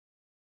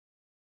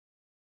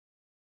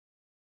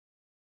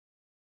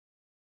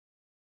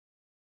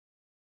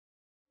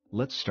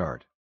Let's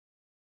start.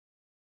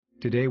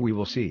 Today we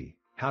will see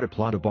how to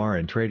plot a bar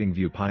in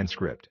Tradingview Pine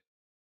script.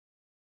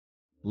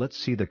 Let's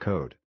see the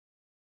code.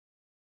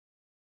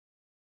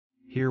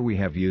 Here we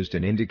have used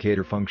an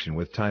indicator function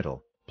with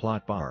title,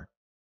 plot bar.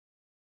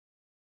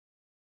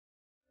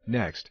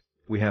 Next,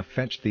 we have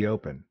fetched the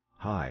open,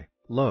 high,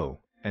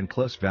 low, and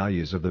close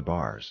values of the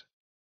bars.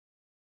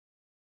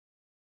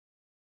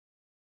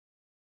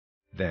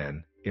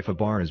 Then, if a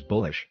bar is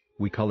bullish,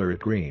 we color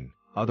it green,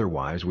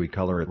 otherwise we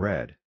color it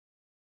red.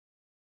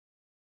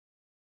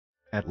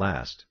 At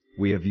last,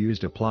 we have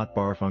used a plot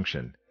bar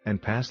function,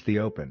 and passed the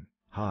open,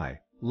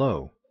 high,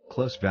 low,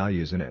 close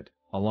values in it,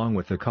 along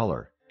with the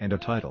color, and a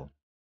title.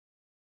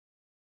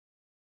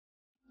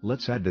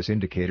 Let's add this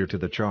indicator to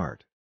the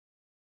chart.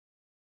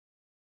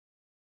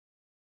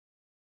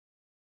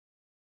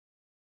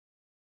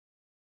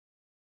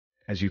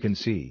 As you can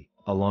see,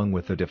 along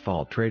with the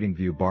default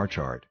Tradingview bar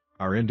chart,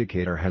 our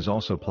indicator has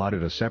also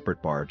plotted a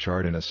separate bar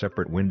chart in a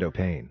separate window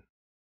pane.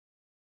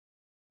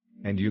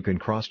 And you can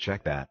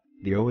cross-check that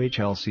the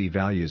OHLC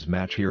values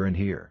match here and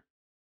here.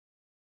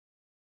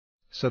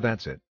 So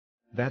that's it.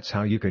 That's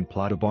how you can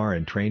plot a bar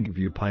in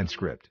Tradingview Pine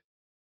script.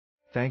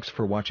 Thanks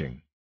for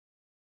watching.